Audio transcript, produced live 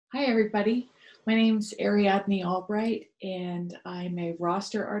Hi, everybody. My name's Ariadne Albright, and I'm a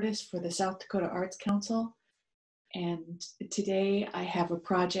roster artist for the South Dakota Arts Council. And today I have a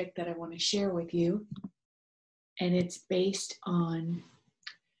project that I want to share with you, and it's based on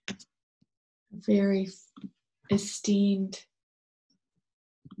a very esteemed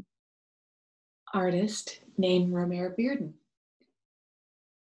artist named Romare Bearden.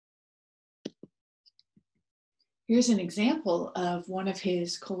 Here's an example of one of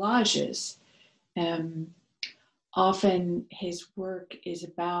his collages. Often his work is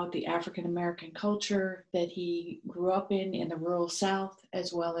about the African American culture that he grew up in the rural South,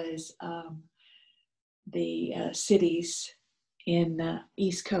 as well as the cities in the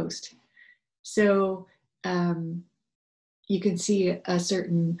East Coast. So you can see a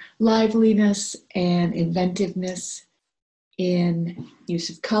certain liveliness and inventiveness in use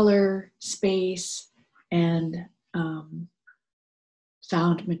of color, space, and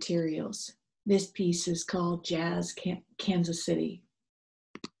found materials. This piece is called Jazz Kansas City.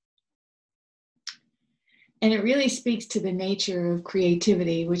 And it really speaks to the nature of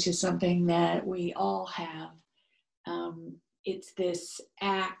creativity, which is something that we all have. It's this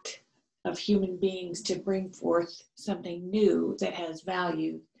act of human beings to bring forth something new that has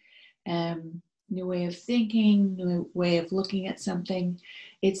value. New way of thinking, new way of looking at something.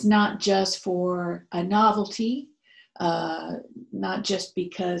 It's not just for a novelty, not just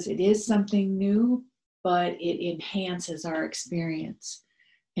because it is something new, but it enhances our experience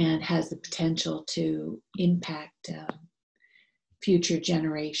and has the potential to impact future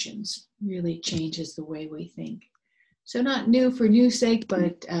generations, really changes the way we think. So not new for new's sake,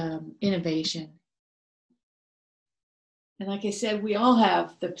 but innovation. And like I said, we all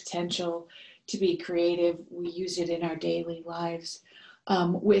have the potential to be creative. We use it in our daily lives.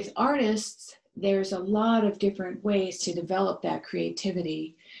 With artists, there's a lot of different ways to develop that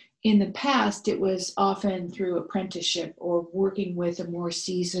creativity. In the past, it was often through apprenticeship or working with a more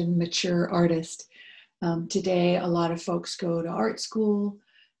seasoned, mature artist. Today, a lot of folks go to art school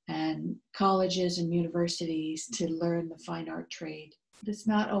and colleges and universities to learn the fine art trade. It's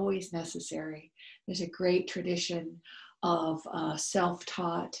not always necessary. There's a great tradition of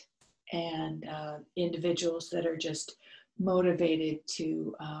self-taught and individuals that are just motivated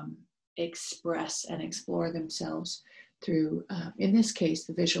to express and explore themselves through, in this case,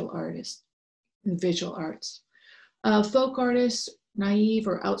 the visual arts. Folk artists, naive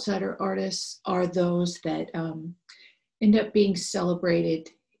or outsider artists, are those that end up being celebrated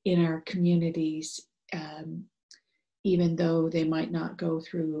in our communities, even though they might not go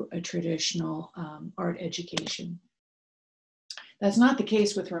through a traditional art education. That's not the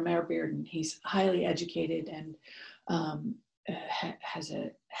case with Romare Bearden. He's highly educated and has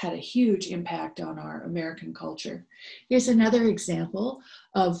had a huge impact on our American culture. Here's another example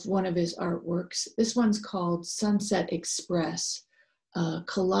of one of his artworks. This one's called Sunset Express,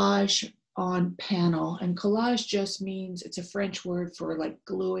 collage on panel. And collage just means, it's a French word for like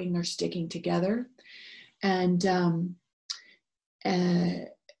gluing or sticking together. And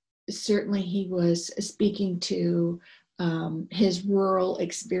certainly he was speaking to his rural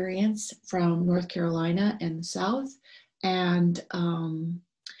experience from North Carolina and the South. And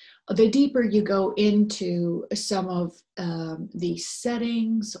the deeper you go into some of the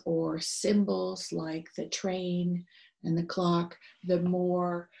settings or symbols like the train and the clock, the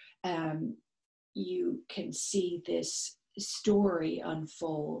more you can see this story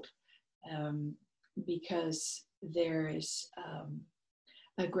unfold, because there is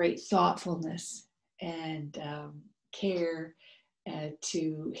a great thoughtfulness and care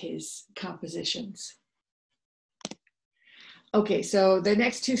to his compositions. Okay, so the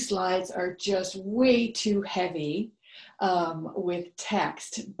next two slides are just way too heavy with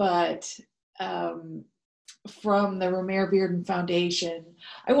text, but from the Romare Bearden Foundation,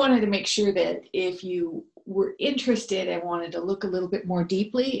 I wanted to make sure that if you were interested and wanted to look a little bit more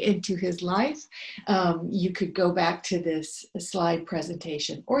deeply into his life, you could go back to this slide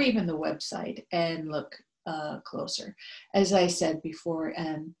presentation or even the website and look closer. As I said before,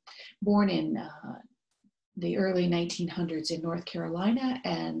 born in the early 1900s in North Carolina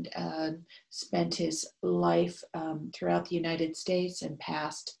and spent his life throughout the United States and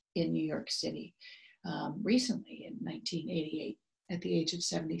passed in New York City recently in 1988 at the age of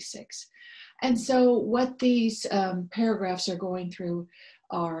 76. And so what these paragraphs are going through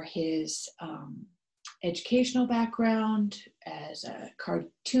are his educational background as a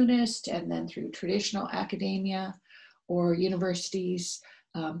cartoonist, and then through traditional academia or universities,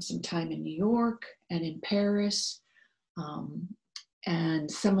 some time in New York and in Paris, and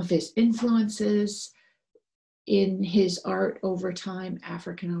some of his influences, in his art over time,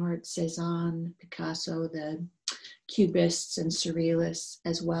 African art, Cezanne, Picasso, the Cubists and Surrealists,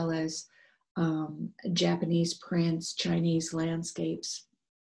 as well as Japanese prints, Chinese landscapes.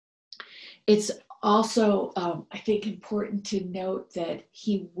 It's also, I think, important to note that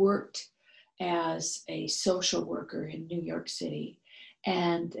he worked as a social worker in New York City,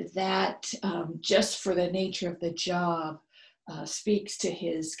 and that just for the nature of the job speaks to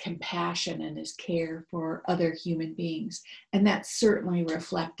his compassion and his care for other human beings. And that's certainly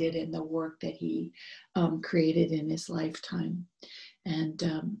reflected in the work that he created in his lifetime,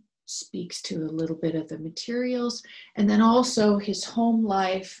 and speaks to a little bit of the materials. And then also his home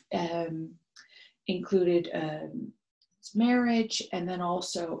life included his marriage, and then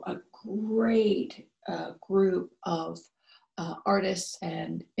also a great group of artists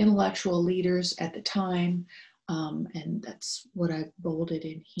and intellectual leaders at the time. And that's what I've bolded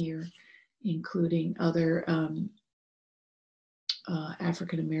in here, including other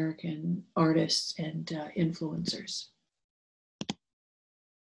African-American artists and influencers.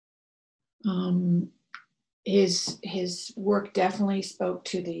 His work definitely spoke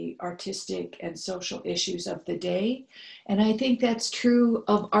to the artistic and social issues of the day. And I think that's true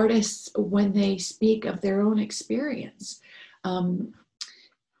of artists when they speak of their own experience.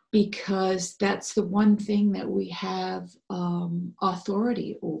 Because that's the one thing that we have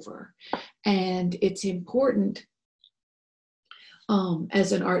authority over. And it's important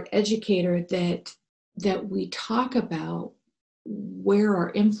as an art educator that we talk about where our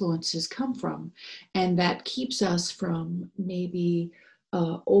influences come from, and that keeps us from maybe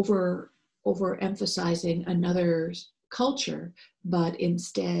overemphasizing another culture, but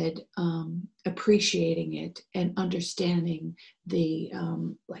instead appreciating it and understanding the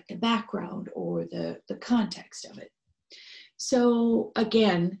like the background or the context of it. So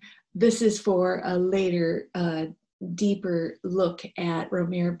again, this is for a later deeper look at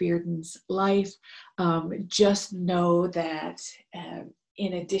Romare Bearden's life. Just know that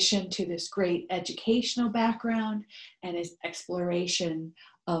in addition to this great educational background and his exploration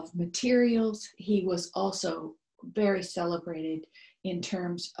of materials, he was also very celebrated in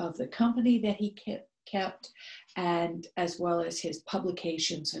terms of the company that he kept, and as well as his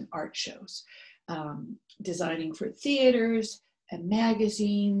publications and art shows, designing for theaters and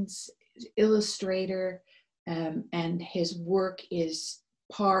magazines, illustrator, and his work is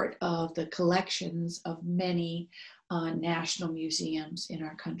part of the collections of many national museums in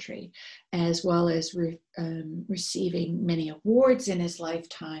our country, as well as receiving many awards in his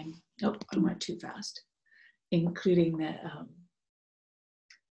lifetime. Oh, I went too fast. Including the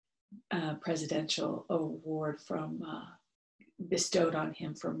presidential award bestowed on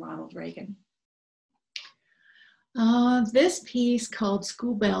him from Ronald Reagan. This piece called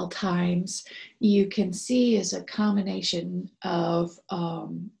School Bell Times, you can see is a combination of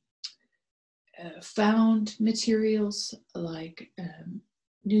found materials like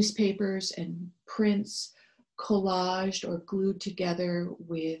newspapers and prints collaged or glued together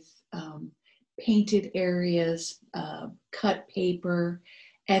with painted areas, cut paper.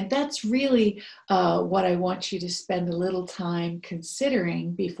 And that's really what I want you to spend a little time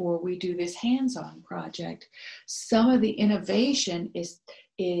considering before we do this hands-on project. Some of the innovation is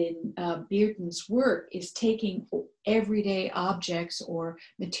in Bearden's work is taking everyday objects or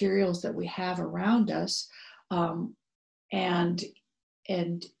materials that we have around us and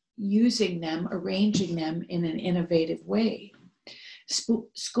using them, arranging them in an innovative way.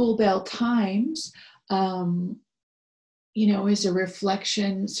 School Bell Times, is a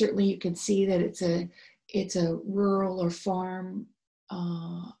reflection. Certainly you can see that it's a rural or farm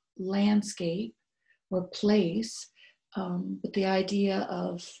landscape or place, but the idea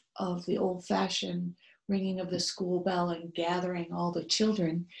of the old-fashioned ringing of the school bell and gathering all the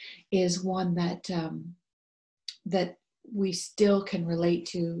children is one that that we still can relate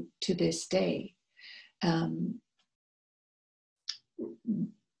to this day.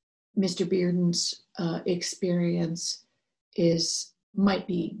 Mr. Bearden's experience might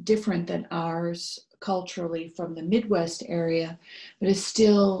be different than ours culturally from the Midwest area, but is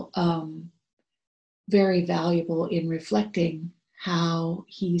still very valuable in reflecting how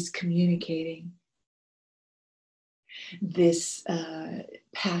he's communicating this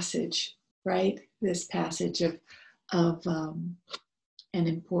passage, right? This passage of an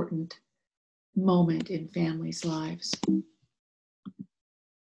important moment in families' lives.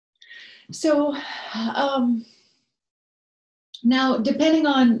 So now, depending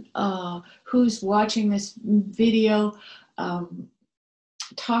on who's watching this video,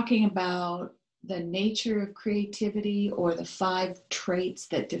 talking about the nature of creativity or the 5 traits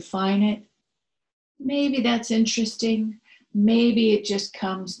that define it, maybe that's interesting. Maybe it just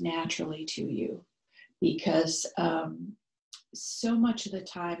comes naturally to you, because so much of the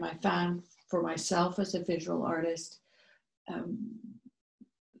time I found for myself as a visual artist,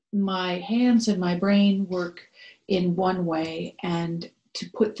 my hands and my brain work in one way, and to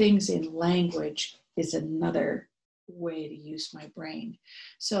put things in language is another way to use my brain.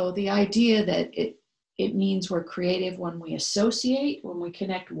 So the idea that it means we're creative when we associate, when we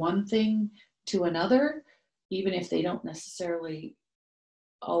connect one thing to another, even if they don't necessarily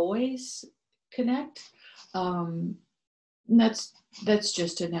always connect. That's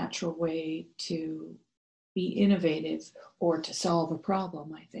just a natural way to be innovative or to solve a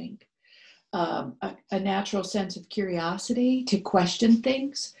problem, I think. A natural sense of curiosity to question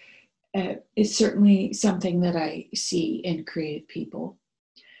things is certainly something that I see in creative people.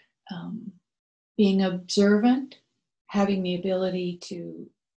 Being observant, having the ability to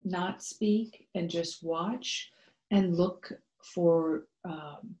not speak and just watch and look for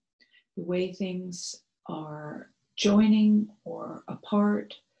the way things are joining or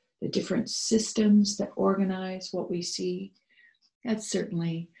apart, the different systems that organize what we see. That's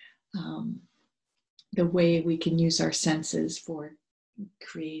certainly the way we can use our senses for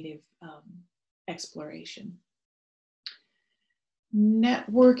creative exploration.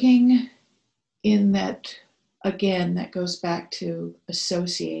 Networking, in that, again, that goes back to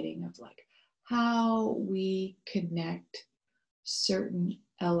associating, of like how we connect certain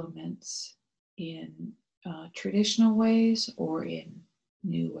elements in traditional ways or in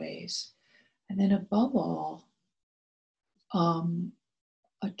new ways. And then above all,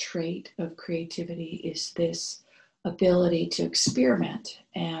 a trait of creativity is this ability to experiment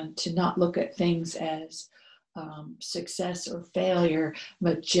and to not look at things as success or failure,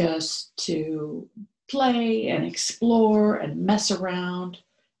 but just to play and explore and mess around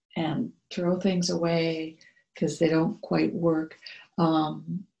and throw things away because they don't quite work.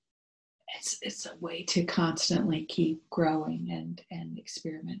 It's a way to constantly keep growing and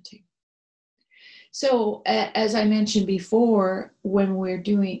experimenting. So as I mentioned before, when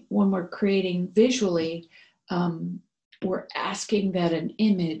we're creating visually, we're asking that an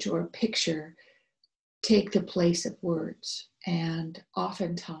image or a picture take the place of words. And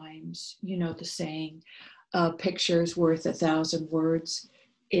oftentimes, you know the saying, a picture is worth 1,000 words.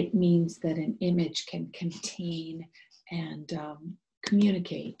 It means that an image can contain and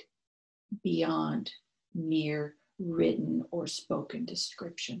communicate beyond mere written or spoken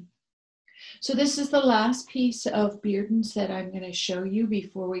description. So this is the last piece of Beardens that I'm going to show you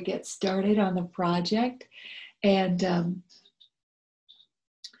before we get started on the project. And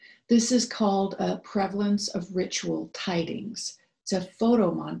this is called a Prevalence of Ritual Tidings. It's a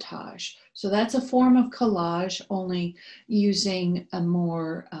photo montage. So that's a form of collage, only using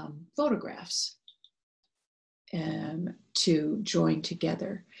more photographs to join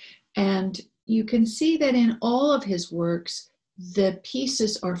together. And you can see that in all of his works, the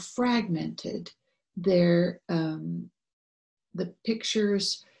pieces are fragmented. They're the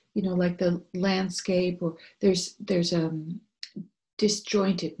pictures, you know, like the landscape, or there's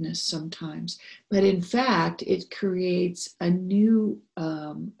disjointedness sometimes, but in fact, it creates a new,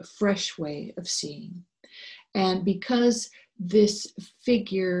 fresh way of seeing. And because this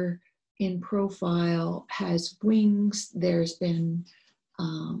figure in profile has wings, there's been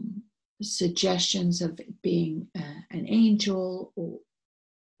suggestions of it being an angel, or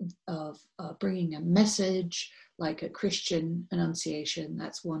of bringing a message like a Christian annunciation.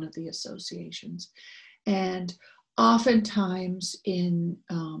 That's one of the associations. And oftentimes in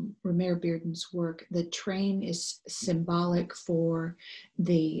Romare Bearden's work, the train is symbolic for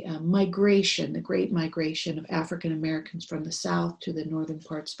the migration, the great migration of African Americans from the South to the northern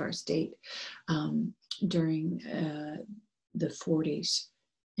parts of our state during the 40s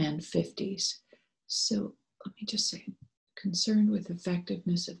and 50s. So let me just say, concerned with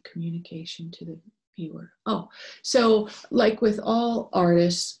effectiveness of communication to the viewer. Oh, so like with all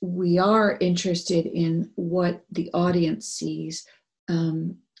artists, we are interested in what the audience sees.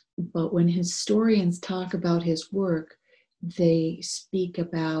 But when historians talk about his work, they speak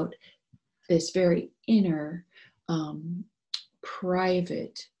about this very inner,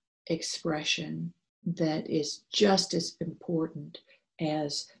 private expression that is just as important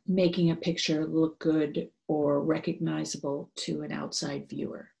as making a picture look good or recognizable to an outside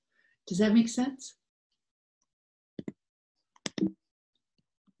viewer. Does that make sense?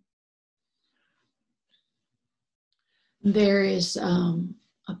 There is a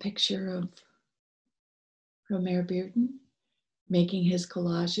picture of Romare Bearden making his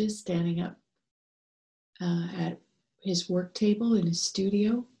collages, standing up at his work table in his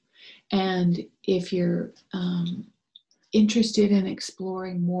studio. And if you're interested in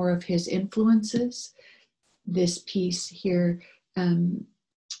exploring more of his influences, this piece here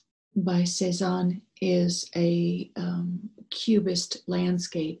by Cezanne is a Cubist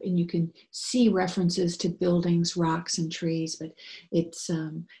landscape, and you can see references to buildings, rocks, and trees, but it's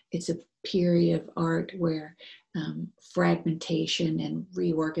a period of art where fragmentation and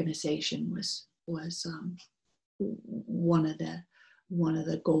reorganization was one of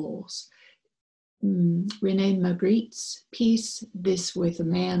the goals. René Magritte's piece, this with a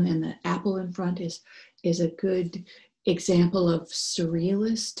man and the apple in front, is a good example of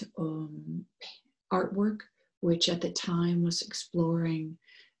surrealist artwork, which at the time was exploring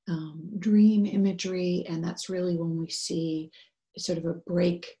dream imagery, and that's really when we see sort of a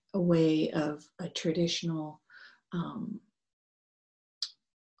break away of a traditional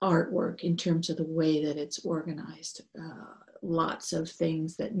artwork in terms of the way that it's organized. Lots of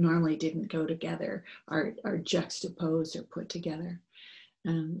things that normally didn't go together are juxtaposed or put together.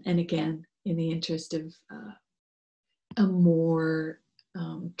 And again, in the interest of a more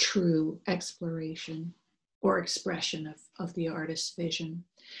true exploration or expression of the artist's vision.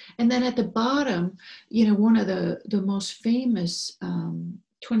 And then at the bottom, one of the most famous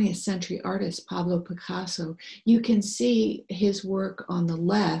 20th century artist, Pablo Picasso, you can see his work on the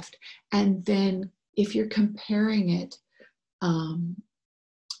left, and then if you're comparing it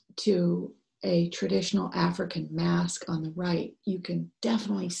to a traditional African mask on the right, you can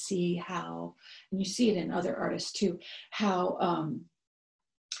definitely see how, and you see it in other artists too, how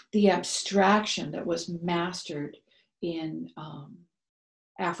the abstraction that was mastered in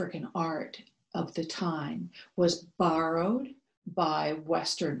African art of the time was borrowed by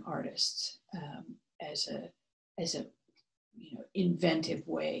Western artists as a inventive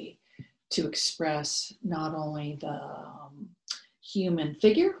way to express not only the human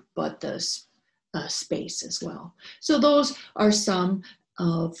figure but the space as well. So those are some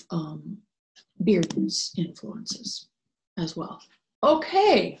of Bearden's influences as well.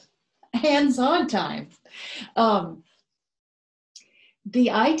 Okay, hands-on time.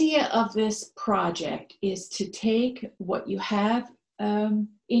 The idea of this project is to take what you have in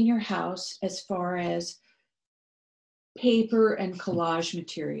your house as far as paper and collage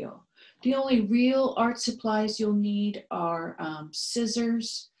material. The only real art supplies you'll need are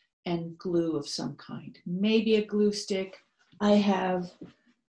scissors and glue of some kind, maybe a glue stick. I have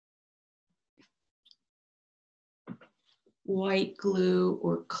white glue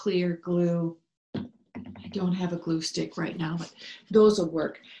or clear glue. I don't have a glue stick right now, but those will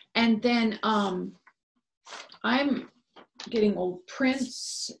work. And then I'm getting old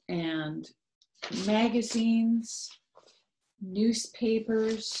prints and magazines,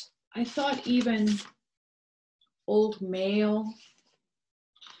 newspapers. I thought even old mail.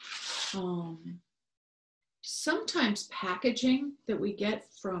 Sometimes packaging that we get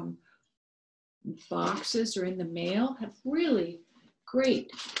from boxes or in the mail have really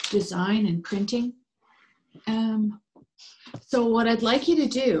great design and printing. So what I'd like you to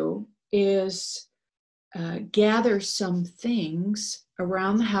do is gather some things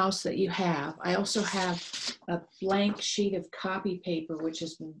around the house that you have. I also have a blank sheet of copy paper, which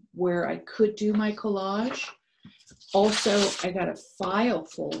is where I could do my collage. Also, I got a file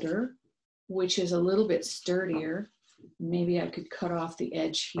folder, which is a little bit sturdier. Maybe I could cut off the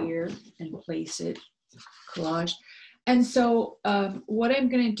edge here and place it, collage. And so what I'm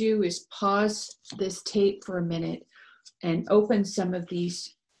going to do is pause this tape for a minute and open some of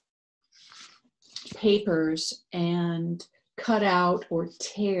these papers and cut out or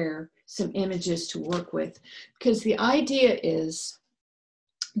tear some images to work with. Because the idea is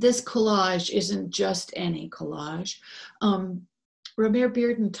this collage isn't just any collage. Romare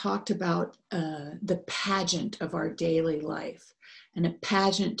Bearden talked about the pageant of our daily life. And a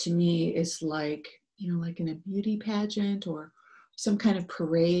pageant to me is like, like in a beauty pageant or some kind of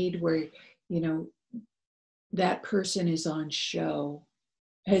parade where, that person is on show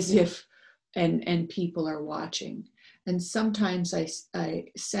as if, and people are watching. And sometimes I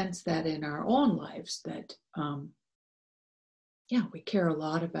sense that in our own lives that, we care a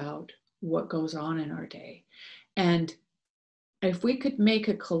lot about what goes on in our day. And if we could make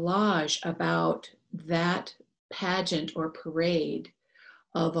a collage about that pageant or parade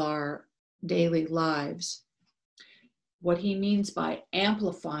of our daily lives, what he means by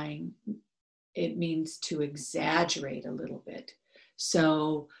amplifying, it means to exaggerate a little bit.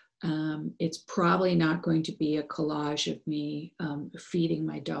 So it's probably not going to be a collage of me feeding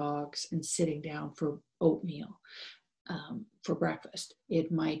my dogs and sitting down for oatmeal for breakfast.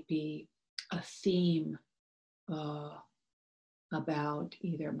 It might be a theme about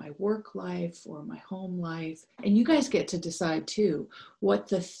either my work life or my home life. And you guys get to decide too what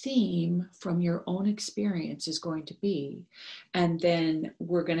the theme from your own experience is going to be. And then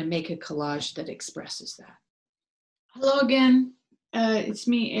we're going to make a collage that expresses that. Hello again. It's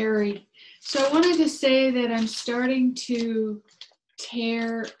me, Ari. So I wanted to say that I'm starting to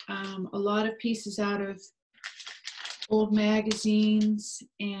tear a lot of pieces out of old magazines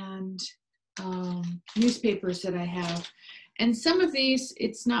and newspapers that I have. And some of these,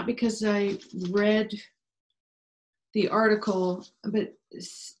 it's not because I read the article, but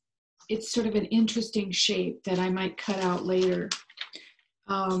it's sort of an interesting shape that I might cut out later.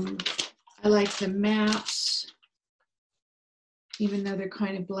 I like the maps, even though they're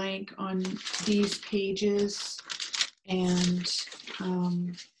kind of blank on these pages. And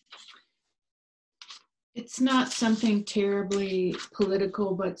it's not something terribly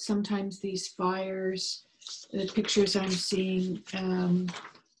political, but sometimes these fires, the pictures I'm seeing,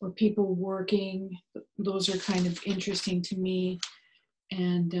 or people working, those are kind of interesting to me.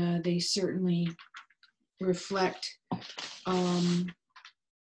 And they certainly reflect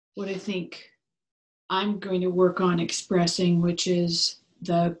what I think I'm going to work on expressing, which is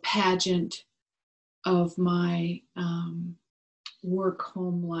the pageant of my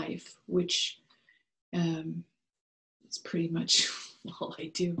work-home life, which it's pretty much all I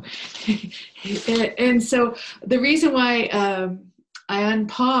do. And so the reason why I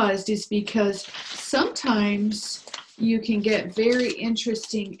unpaused is because sometimes you can get very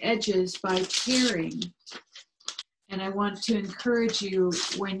interesting edges by tearing. And I want to encourage you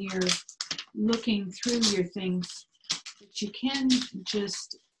when you're looking through your things that you can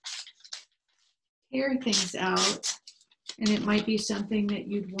just tear things out, and it might be something that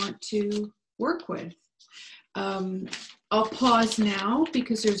you'd want to work with. I'll pause now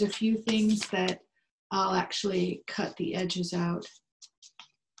because there's a few things that I'll actually cut the edges out.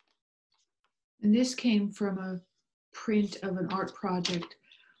 And this came from a print of an art project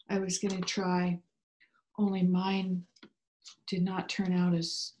I was going to try, only mine did not turn out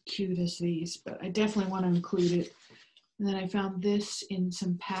as cute as these, but I definitely want to include it. And then I found this in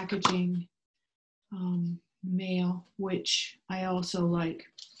some packaging mail, which I also like.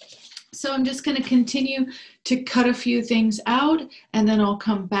 So I'm just going to continue to cut a few things out, and then I'll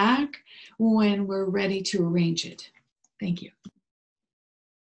come back when we're ready to arrange it. Thank you.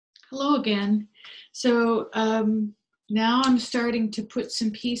 Hello again. So now I'm starting to put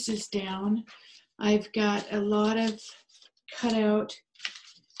some pieces down. I've got a lot of cutout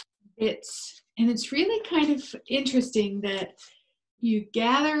bits, and it's really kind of interesting that you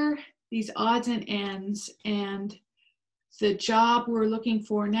gather these odds and ends, and the job we're looking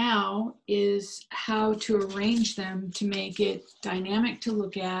for now is how to arrange them to make it dynamic to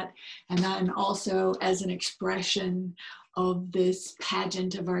look at, and then also as an expression of this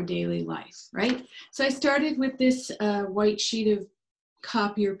pageant of our daily life, right? So I started with this white sheet of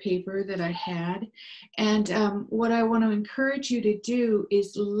copier paper that I had, and what I want to encourage you to do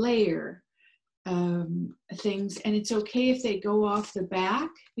is layer things, and it's okay if they go off the back,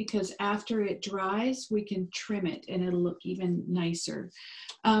 because after it dries we can trim it and it'll look even nicer.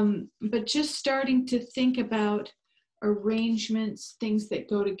 But just starting to think about arrangements, things that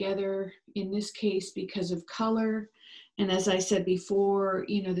go together, in this case because of color. And as I said before,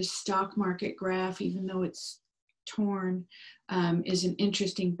 you know, the stock market graph, even though it's torn, is an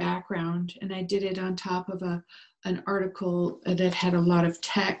interesting background, and I did it on top of an article that had a lot of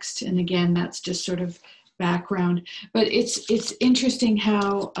text, and again, that's just sort of background. But it's interesting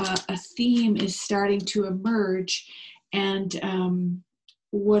how a theme is starting to emerge, and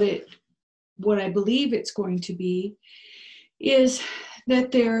what I believe it's going to be is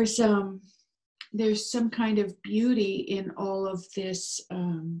that there's some kind of beauty in all of this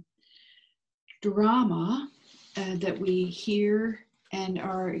drama that we hear and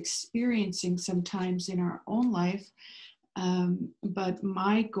are experiencing sometimes in our own life. But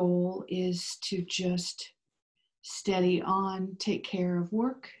my goal is to just steady on, take care of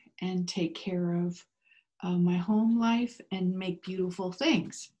work, and take care of my home life, and make beautiful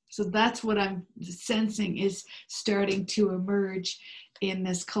things. So that's what I'm sensing is starting to emerge in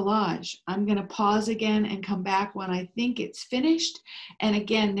this collage. I'm going to pause again and come back when I think it's finished. And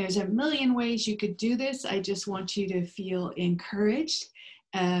again, there's a million ways you could do this. I just want you to feel encouraged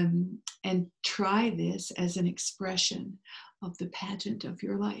and try this as an expression of the pageant of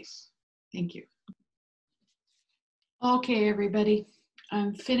your life. Thank you. Okay, everybody,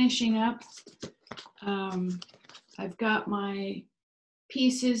 I'm finishing up. I've got my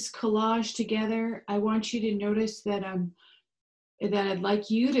pieces collaged together. I want you to notice that I'd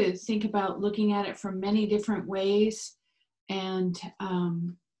like you to think about looking at it from many different ways, and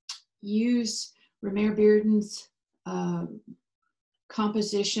use Romare Bearden's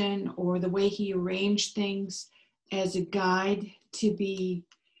composition or the way he arranged things as a guide to be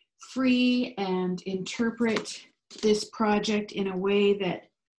free and interpret this project in a way that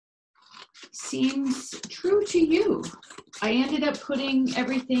seems true to you. I ended up putting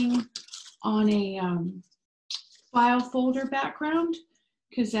everything on a file folder background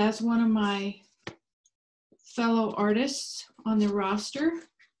because, as one of my fellow artists on the roster,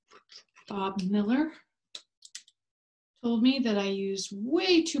 Bob Miller, told me that I use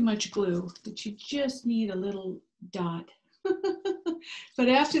way too much glue, that you just need a little dot. But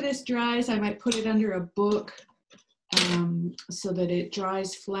after this dries, I might put it under a book so that it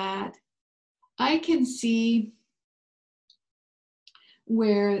dries flat. I can see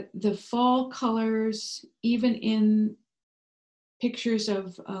where the fall colors, even in pictures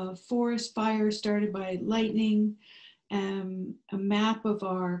of forest fires started by lightning, a map of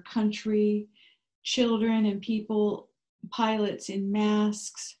our country, children and people, pilots in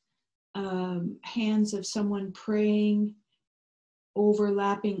masks, hands of someone praying,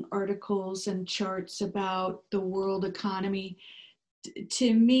 overlapping articles and charts about the world economy.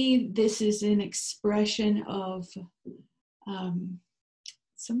 To me, this is an expression of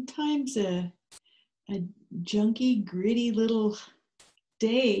sometimes a junky, gritty little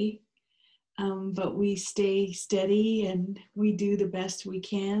day, but we stay steady and we do the best we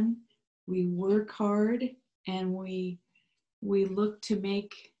can. We work hard and we look to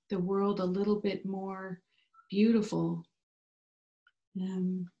make the world a little bit more beautiful.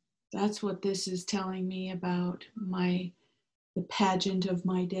 That's what this is telling me about the pageant of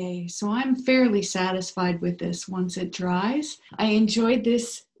my day. So I'm fairly satisfied with this once it dries. I enjoyed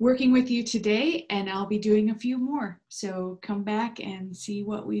this working with you today, and I'll be doing a few more. So come back and see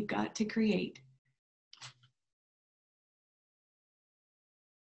what we've got to create.